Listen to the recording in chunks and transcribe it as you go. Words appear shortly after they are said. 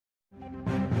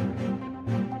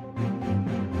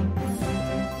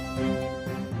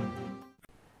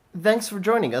Thanks for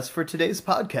joining us for today's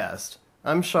podcast.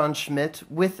 I'm Sean Schmidt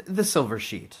with The Silver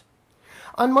Sheet.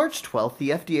 On March 12th, the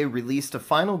FDA released a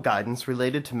final guidance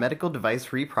related to medical device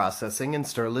reprocessing and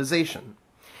sterilization.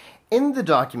 In the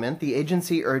document, the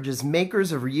agency urges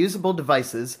makers of reusable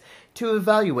devices to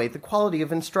evaluate the quality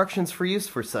of instructions for use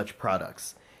for such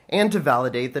products, and to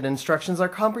validate that instructions are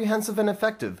comprehensive and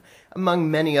effective,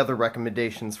 among many other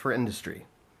recommendations for industry.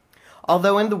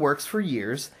 Although in the works for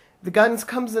years, the guidance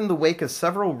comes in the wake of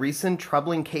several recent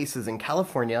troubling cases in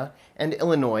California and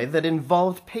Illinois that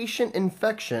involved patient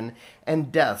infection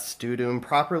and deaths due to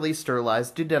improperly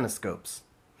sterilized duodenoscopes.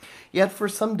 Yet for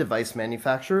some device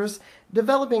manufacturers,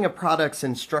 developing a product's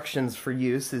instructions for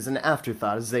use is an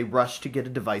afterthought as they rush to get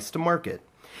a device to market.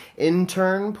 In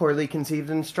turn, poorly conceived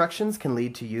instructions can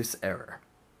lead to use error.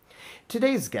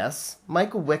 Today's guests,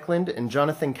 Wiklund and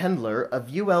Jonathan Kendler of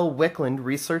UL-Wiklund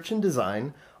Research and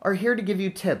Design, are here to give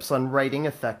you tips on writing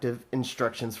effective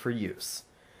instructions for use.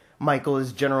 Michael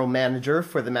is general manager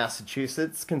for the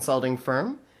Massachusetts consulting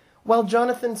firm, while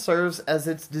Jonathan serves as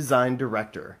its design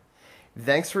director.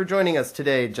 Thanks for joining us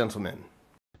today, gentlemen.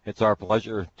 It's our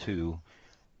pleasure to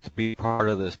be part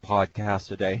of this podcast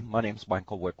today. My name's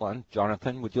Michael Wiklund.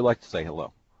 Jonathan, would you like to say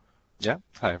hello? Yeah.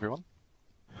 Hi, everyone.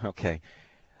 Okay.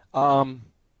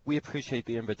 We appreciate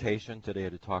the invitation today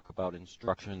to talk about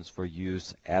instructions for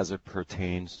use as it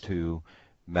pertains to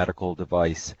medical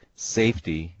device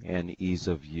safety and ease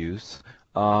of use.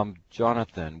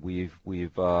 Jonathan,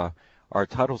 our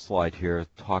title slide here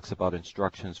talks about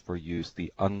instructions for use,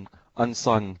 the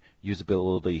unsung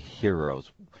usability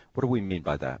heroes. What do we mean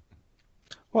by that?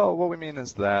 Well, what we mean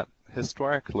is that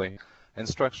historically,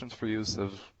 instructions for use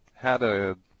have had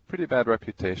a pretty bad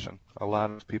reputation. A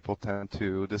lot of people tend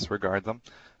to disregard them,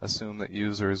 assume that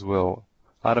users will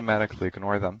automatically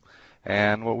ignore them.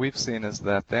 And what we've seen is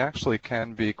that they actually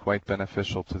can be quite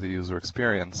beneficial to the user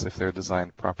experience if they're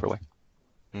designed properly.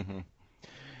 Mm-hmm.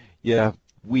 Yeah,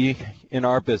 we, in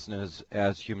our business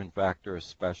as human factors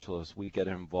specialists, we get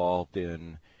involved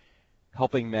in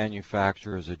helping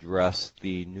manufacturers address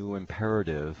the new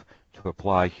imperative to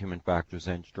apply human factors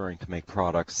engineering to make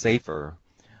products safer,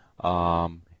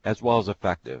 as well as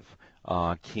effective,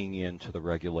 keying into the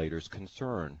regulators'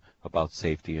 concern about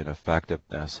safety and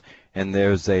effectiveness. And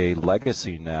there's a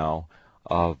legacy now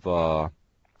of a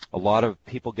lot of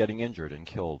people getting injured and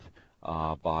killed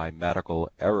by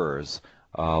medical errors.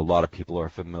 A lot of people are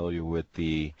familiar with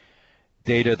the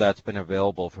data that's been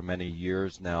available for many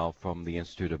years now from the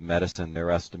Institute of Medicine. Their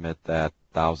estimate that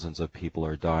thousands of people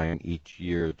are dying each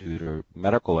year due to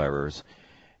medical errors.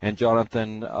 And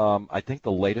Jonathan, I think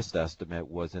the latest estimate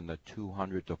was in the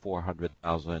 200 to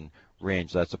 400,000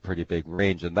 range. That's a pretty big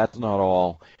range, and that's not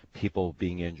all people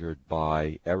being injured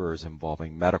by errors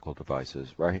involving medical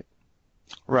devices, right?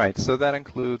 Right. So that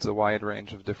includes a wide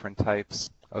range of different types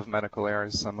of medical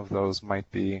errors. Some of those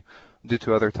might be due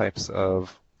to other types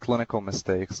of clinical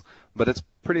mistakes, but it's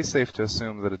pretty safe to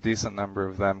assume that a decent number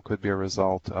of them could be a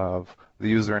result of the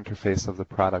user interface of the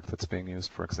product that's being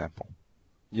used, for example.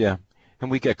 Yeah. And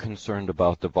we get concerned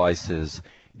about devices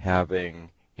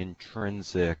having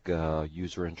intrinsic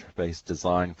user interface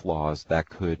design flaws that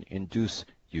could induce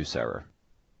use error.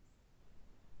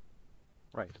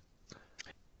 Right.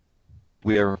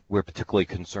 We're particularly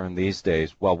concerned these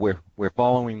days. Well, we're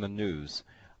following the news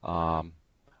about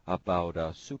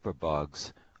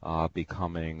superbugs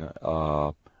becoming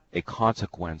a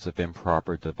consequence of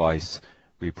improper device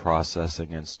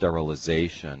reprocessing and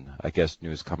sterilization. I guess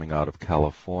news coming out of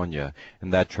California,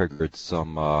 and that triggered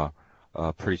some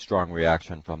pretty strong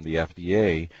reaction from the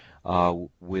FDA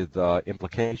with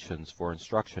implications for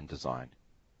instruction design.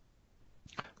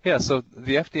 Yeah, so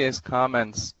the FDA's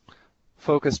comments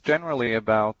focus generally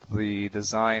about the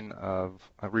design of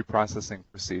reprocessing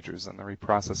procedures and the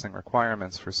reprocessing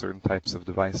requirements for certain types of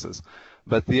devices.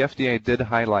 But the FDA did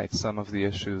highlight some of the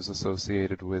issues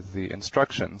associated with the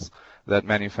instructions that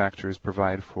manufacturers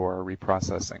provide for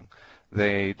reprocessing.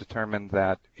 They determined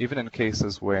that even in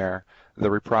cases where the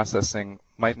reprocessing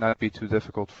might not be too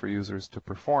difficult for users to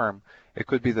perform, it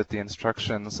could be that the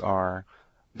instructions are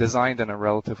designed in a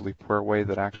relatively poor way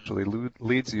that actually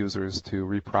leads users to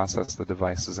reprocess the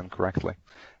devices incorrectly.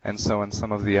 And so in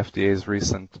some of the FDA's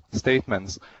recent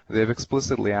statements, they've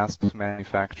explicitly asked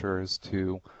manufacturers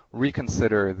to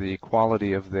reconsider the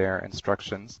quality of their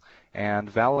instructions and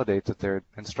validate that their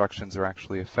instructions are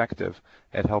actually effective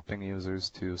at helping users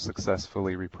to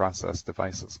successfully reprocess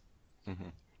devices. Mm-hmm.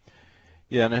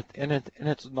 Yeah, and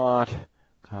it's not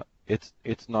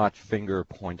it's not finger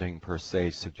pointing per se,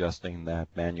 suggesting that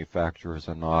manufacturers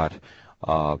are not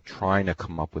trying to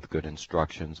come up with good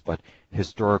instructions, but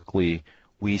historically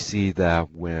we see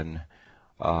that when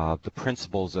the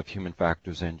principles of human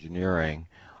factors engineering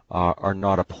are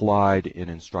not applied in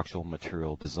instructional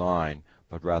material design,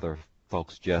 but rather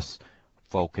folks just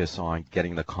focus on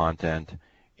getting the content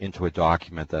into a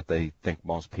document that they think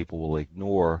most people will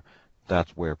ignore.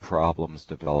 That's where problems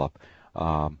develop.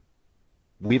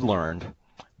 We've learned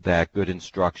that good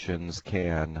instructions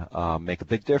can make a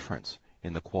big difference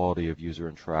in the quality of user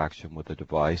interaction with the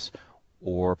device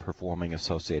or performing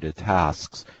associated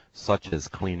tasks such as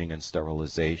cleaning and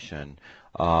sterilization.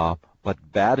 But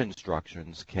bad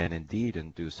instructions can indeed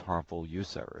induce harmful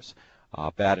use errors.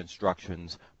 Bad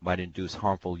instructions might induce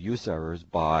harmful use errors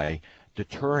by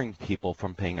deterring people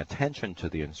from paying attention to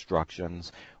the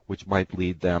instructions, which might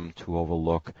lead them to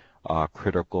overlook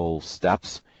critical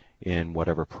steps in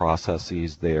whatever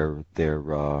processes they're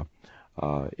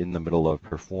in the middle of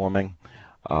performing.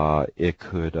 It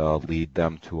could lead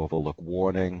them to overlook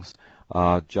warnings.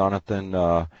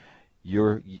 Jonathan,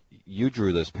 you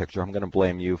drew this picture. I'm going to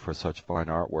blame you for such fine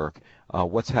artwork.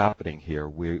 What's happening here?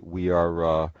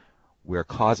 We're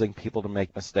causing people to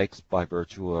make mistakes by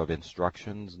virtue of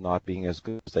instructions not being as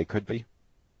good as they could be?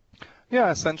 Yeah,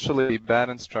 essentially, bad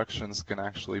instructions can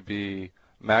actually be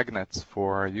magnets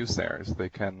for use errors. They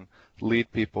can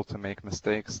lead people to make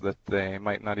mistakes that they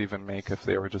might not even make if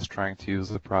they were just trying to use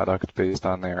the product based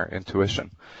on their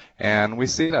intuition. And we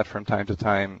see that from time to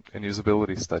time in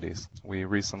usability studies. We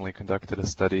recently conducted a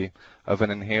study of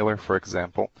an inhaler, for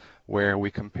example, where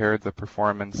we compared the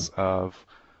performance of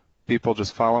people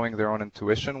just following their own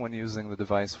intuition when using the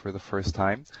device for the first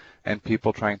time, and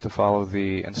people trying to follow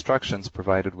the instructions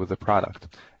provided with the product.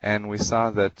 And we saw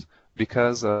that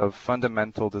because of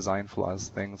fundamental design flaws,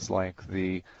 things like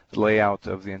the layout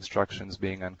of the instructions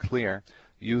being unclear,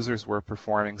 users were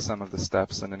performing some of the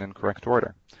steps in an incorrect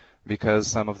order. Because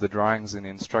some of the drawings in the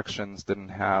instructions didn't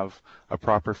have a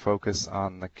proper focus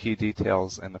on the key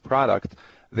details in the product,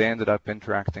 they ended up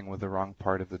interacting with the wrong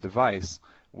part of the device,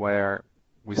 where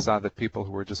we saw that people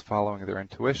who were just following their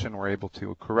intuition were able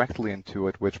to correctly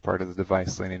intuit which part of the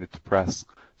device they needed to press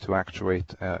to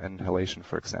actuate inhalation,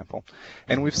 for example.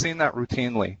 And we've seen that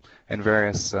routinely in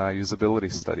various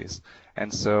usability studies.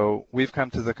 And so we've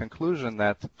come to the conclusion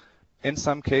that in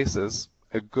some cases,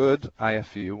 a good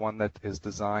IFU, one that is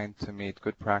designed to meet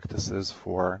good practices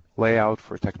for layout,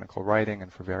 for technical writing,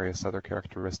 and for various other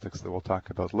characteristics that we'll talk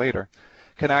about later,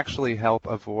 can actually help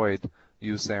avoid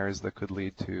use errors that could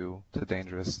lead to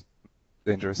dangerous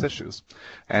issues.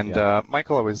 And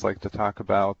Michael always liked to talk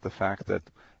about the fact that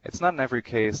it's not in every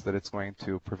case that it's going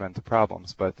to prevent the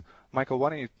problems. But Michael, why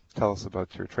don't you tell us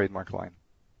about your trademark line?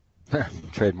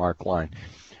 Trademark line.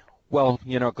 Well,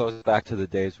 it goes back to the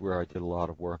days where I did a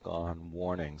lot of work on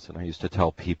warnings, and I used to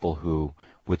tell people who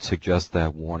would suggest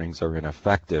that warnings are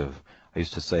ineffective, I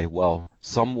used to say, well,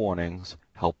 some warnings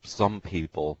help some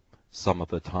people some of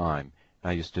the time.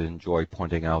 I used to enjoy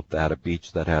pointing out that a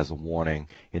beach that has a warning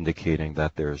indicating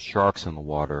that there's sharks in the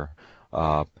water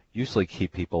usually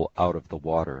keep people out of the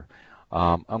water.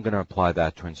 I'm going to apply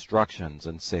that to instructions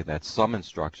and say that some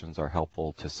instructions are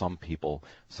helpful to some people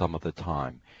some of the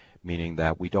time, meaning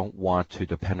that we don't want to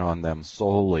depend on them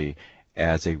solely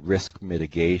as a risk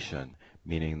mitigation,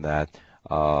 meaning that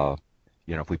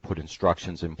if we put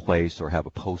instructions in place or have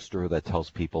a poster that tells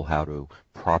people how to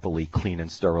properly clean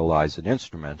and sterilize an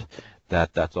instrument,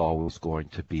 that's always going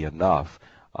to be enough,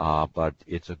 but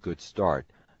it's a good start.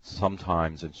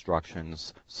 Sometimes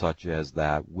instructions such as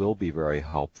that will be very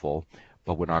helpful,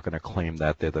 but we're not going to claim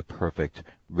that they're the perfect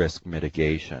risk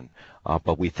mitigation.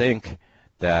 But we think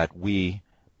that we,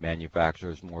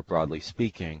 manufacturers more broadly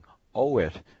speaking, owe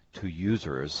it to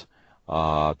users,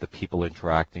 the people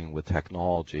interacting with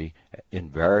technology in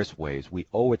various ways. We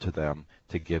owe it to them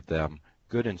to give them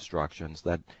good instructions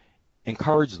that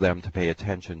encourage them to pay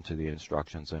attention to the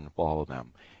instructions and follow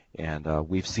them. And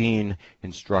we've seen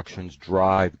instructions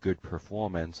drive good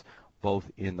performance both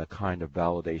in the kind of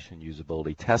validation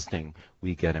usability testing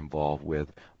we get involved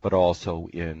with, but also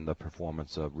in the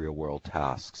performance of real-world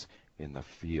tasks in the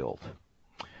field.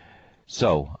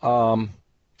 So,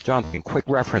 Jonathan, quick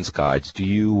reference guides. Do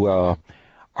you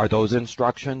are those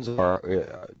instructions,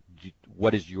 or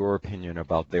what is your opinion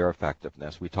about their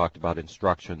effectiveness? We talked about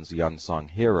instructions, the unsung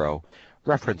hero.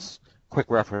 Quick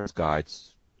reference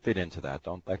guides fit into that,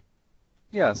 don't they?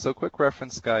 Yeah, so quick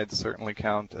reference guides certainly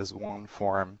count as one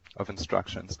form of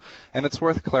instructions. And it's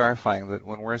worth clarifying that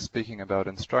when we're speaking about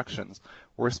instructions,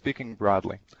 we're speaking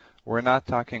broadly. we're not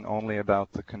talking only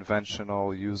about the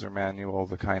conventional user manual,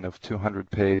 the kind of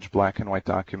 200-page black and white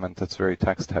document that's very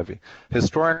text-heavy.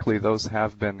 Historically, those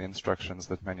have been the instructions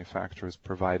that manufacturers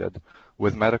provided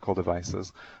with medical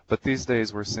devices, but these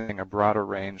days we're seeing a broader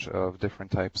range of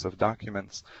different types of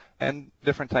documents and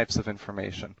different types of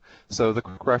information. So the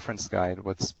quick reference guide,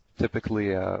 what's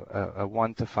typically a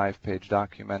 1 to 5 page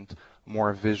document,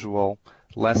 more visual,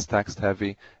 less text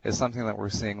heavy, is something that we're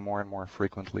seeing more and more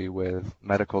frequently with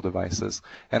medical devices.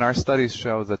 And our studies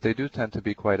show that they do tend to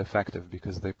be quite effective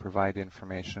because they provide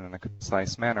information in a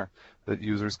concise manner that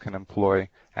users can employ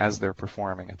as they're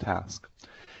performing a task.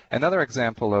 Another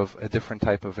example of a different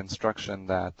type of instruction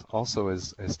that also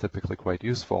is typically quite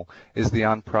useful is the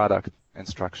on-product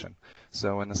instruction.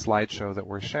 So in the slideshow that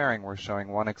we're showing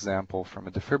one example from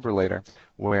a defibrillator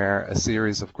where a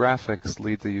series of graphics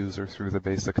lead the user through the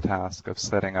basic task of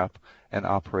setting up and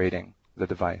operating the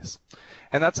device.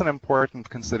 And that's an important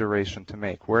consideration to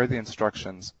make, where the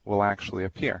instructions will actually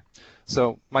appear.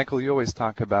 So, Michael, you always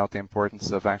talk about the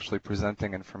importance of actually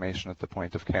presenting information at the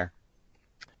point of care.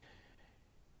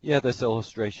 Yeah, this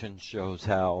illustration shows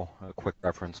how a quick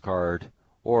reference card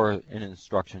or an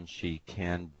instruction sheet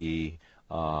can be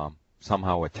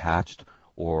somehow attached,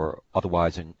 or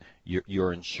otherwise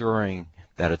you're ensuring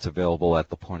that it's available at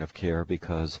the point of care,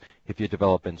 because if you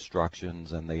develop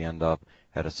instructions and they end up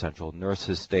at a central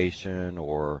nurse's station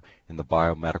or in the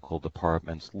biomedical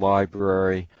department's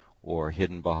library or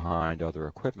hidden behind other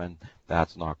equipment,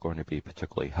 that's not going to be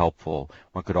particularly helpful.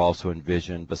 One could also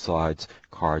envision, besides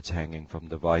cards hanging from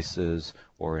devices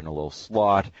or in a little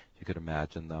slot, you could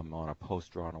imagine them on a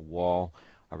poster on a wall.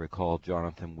 I recall,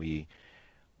 Jonathan, we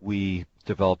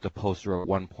developed a poster at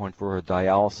one point for a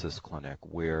dialysis clinic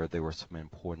where there were some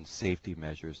important safety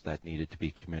measures that needed to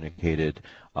be communicated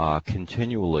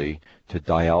continually to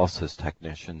dialysis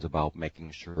technicians about making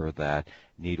sure that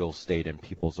needles stayed in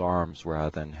people's arms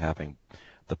rather than having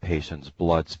the patient's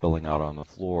blood spilling out on the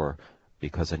floor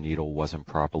because a needle wasn't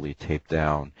properly taped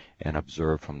down and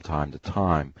observed from time to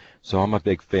time. So I'm a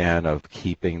big fan of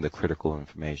keeping the critical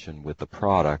information with the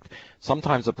product.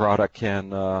 Sometimes the product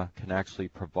can actually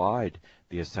provide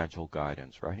the essential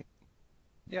guidance, right?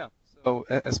 Yeah. So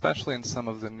especially in some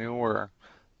of the newer,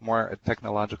 more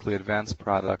technologically advanced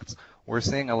products, we're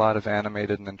seeing a lot of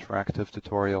animated and interactive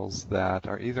tutorials that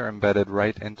are either embedded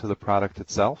right into the product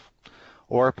itself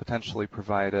or potentially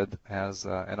provided as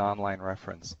an online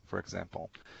reference, for example.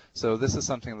 So this is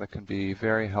something that can be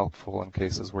very helpful in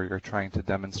cases where you're trying to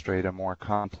demonstrate a more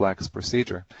complex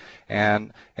procedure.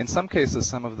 And in some cases,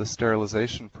 some of the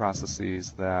sterilization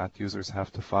processes that users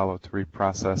have to follow to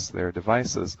reprocess their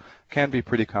devices can be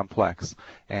pretty complex.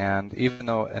 And even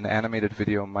though an animated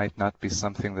video might not be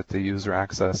something that the user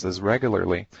accesses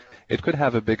regularly, it could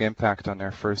have a big impact on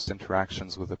their first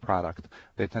interactions with the product.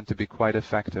 They tend to be quite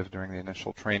effective during the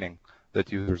initial training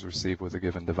that users receive with a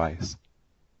given device.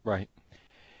 Right.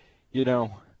 You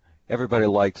know, everybody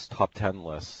likes top 10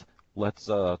 lists. Let's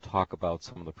talk about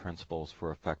some of the principles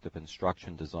for effective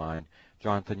instruction design.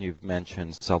 Jonathan, you've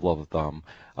mentioned several of them.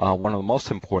 One of the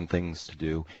most important things to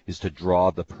do is to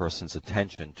draw the person's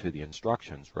attention to the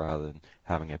instructions rather than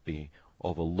having it be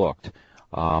overlooked.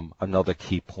 Another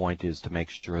key point is to make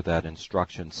sure that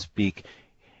instructions speak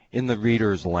in the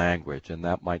reader's language, and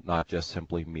that might not just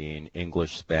simply mean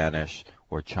English, Spanish,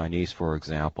 or Chinese, for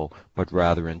example, but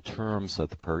rather in terms that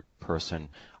the person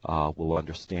will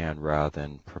understand rather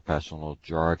than professional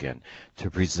jargon, to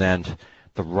present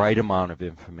the right amount of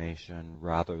information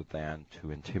rather than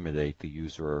to intimidate the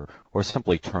user or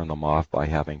simply turn them off by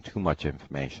having too much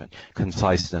information.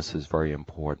 Conciseness is very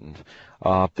important.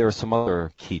 There are some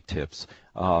other key tips.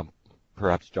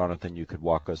 Perhaps, Jonathan, you could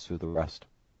walk us through the rest.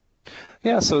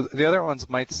 Yeah, so the other ones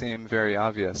might seem very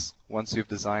obvious once you've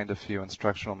designed a few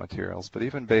instructional materials, but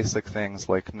even basic things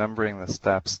like numbering the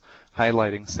steps,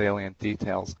 highlighting salient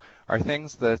details, are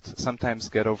things that sometimes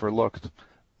get overlooked.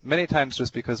 Many times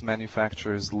just because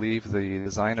manufacturers leave the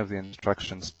design of the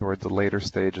instructions toward the later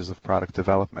stages of product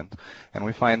development. And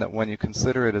we find that when you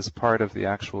consider it as part of the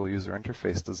actual user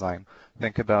interface design,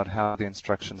 think about how the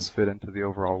instructions fit into the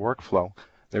overall workflow,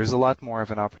 there's a lot more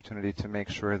of an opportunity to make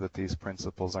sure that these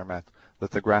principles are met,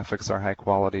 that the graphics are high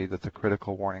quality, that the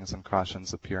critical warnings and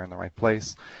cautions appear in the right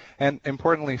place, and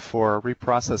importantly for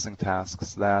reprocessing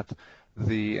tasks, that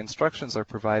the instructions are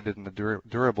provided in a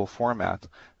durable format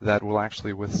that will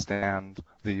actually withstand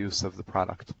the use of the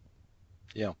product.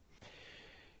 Yeah.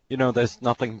 You know, there's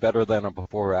nothing better than a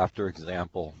before-after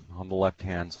example. On the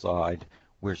left-hand side,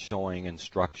 we're showing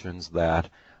instructions that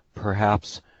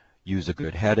perhaps use a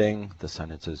good heading, the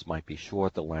sentences might be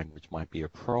short, the language might be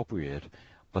appropriate,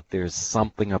 but there's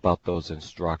something about those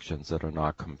instructions that are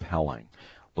not compelling.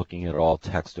 Looking at all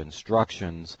text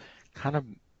instructions kind of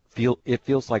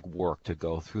feels like work to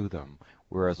go through them,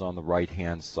 whereas on the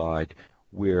right-hand side,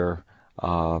 we're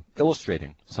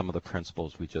illustrating some of the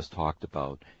principles we just talked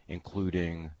about,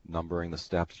 including numbering the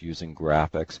steps using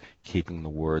graphics, keeping the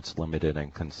words limited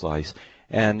and concise,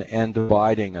 and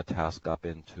dividing a task up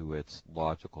into its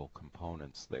logical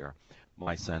components there.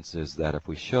 My sense is that if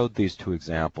we showed these two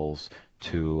examples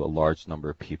to a large number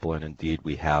of people, and indeed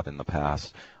we have in the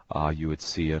past, you would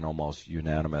see an almost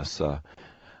unanimous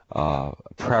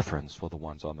preference for the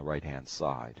ones on the right-hand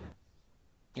side.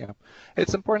 Yeah.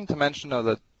 It's important to mention, though,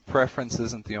 that preference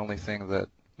isn't the only thing that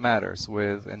matters.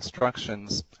 With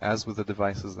instructions, as with the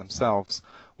devices themselves,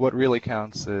 what really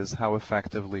counts is how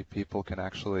effectively people can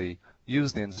actually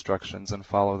use the instructions and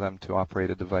follow them to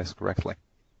operate a device correctly.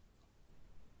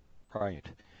 Right.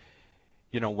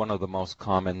 One of the most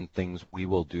common things we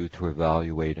will do to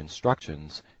evaluate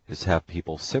instructions is have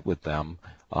people sit with them,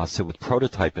 sit with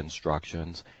prototype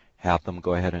instructions, have them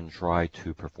go ahead and try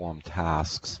to perform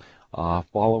tasks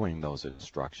following those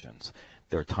instructions.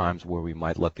 There are times where we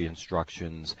might let the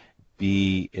instructions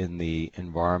be in the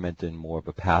environment in more of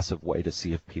a passive way to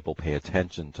see if people pay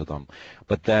attention to them,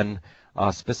 but then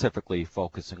specifically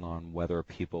focusing on whether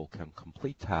people can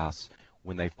complete tasks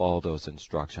when they follow those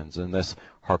instructions. And this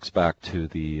harks back to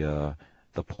the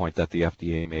point that the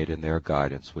FDA made in their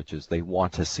guidance, which is they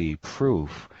want to see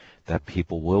proof that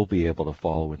people will be able to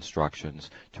follow instructions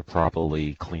to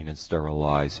properly clean and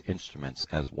sterilize instruments,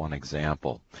 as one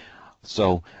example.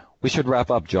 So we should wrap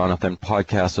up, Jonathan.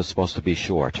 Podcast is supposed to be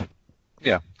short.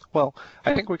 Yeah. Well,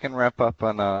 I think we can wrap up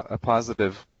on a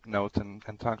positive note and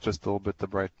talk just a little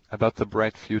bit about the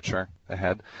bright future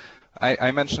ahead.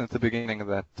 I mentioned at the beginning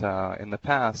that in the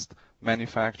past,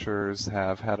 manufacturers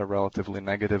have had a relatively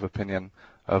negative opinion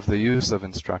of the use of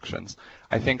instructions.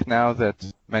 I think now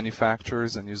that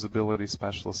manufacturers and usability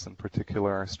specialists in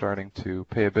particular are starting to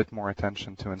pay a bit more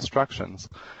attention to instructions,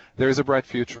 there's a bright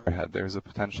future ahead. There's a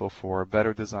potential for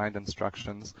better designed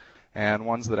instructions and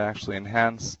ones that actually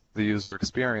enhance the user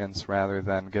experience rather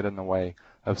than get in the way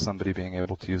of somebody being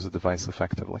able to use a device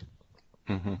effectively.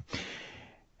 Mm-hmm.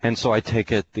 And so I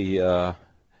take it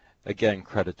again,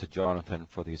 credit to Jonathan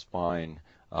for these fine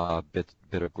bit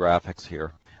of graphics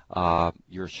here.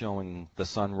 You're showing the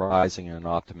sun rising in an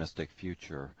optimistic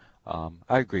future. I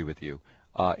agree with you.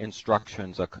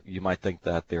 Instructions, you might think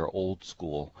that they're old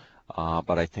school,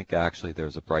 but I think actually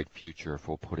there's a bright future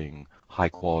for putting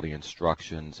high-quality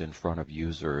instructions in front of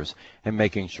users and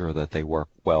making sure that they work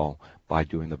well by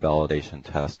doing the validation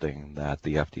testing that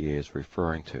the FDA is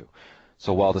referring to.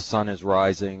 So while the sun is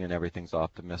rising and everything's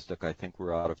optimistic, I think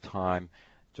we're out of time.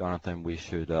 Jonathan, we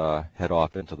should head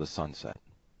off into the sunset.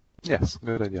 Yes,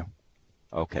 good idea.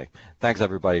 Okay. Thanks,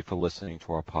 everybody, for listening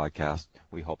to our podcast.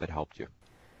 We hope it helped you.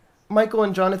 Michael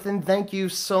and Jonathan, thank you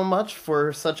so much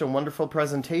for such a wonderful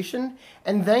presentation,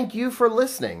 and thank you for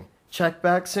listening. Check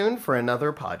back soon for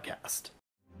another podcast.